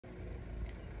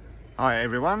Hi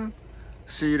everyone,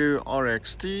 Seadoo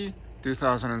RXT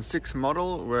 2006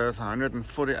 model with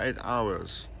 148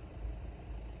 hours.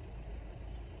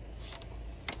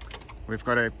 We've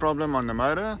got a problem on the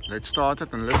motor. Let's start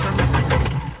it and listen.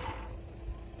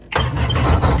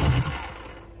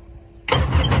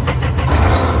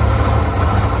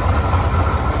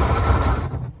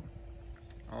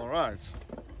 Alright,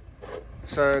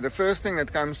 so the first thing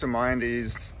that comes to mind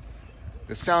is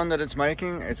the sound that it's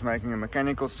making. It's making a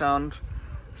mechanical sound.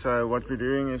 So what we're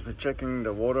doing is we're checking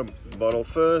the water bottle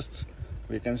first.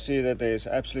 We can see that there's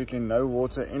absolutely no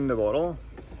water in the bottle.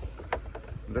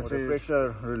 This is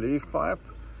pressure relief pipe.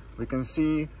 We can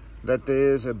see that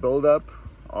there's a buildup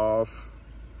of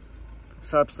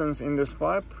substance in this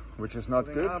pipe, which is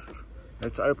not good.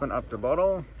 Let's open up the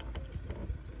bottle.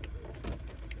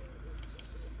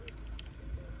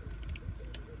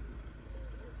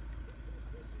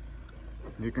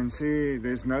 You can see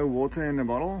there's no water in the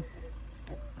bottle,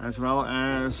 as well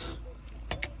as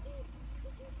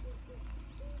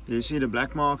you see the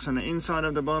black marks on the inside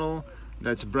of the bottle.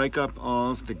 That's breakup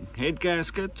of the head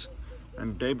gasket,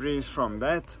 and debris from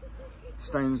that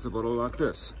stains the bottle like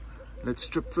this. Let's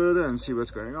strip further and see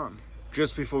what's going on.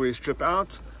 Just before we strip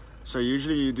out, so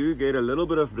usually you do get a little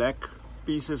bit of black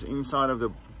pieces inside of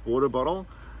the water bottle,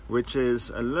 which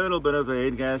is a little bit of the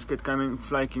head gasket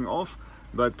flaking off.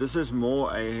 But this is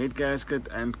more a head gasket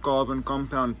and carbon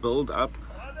compound build up,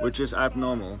 which is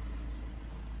abnormal.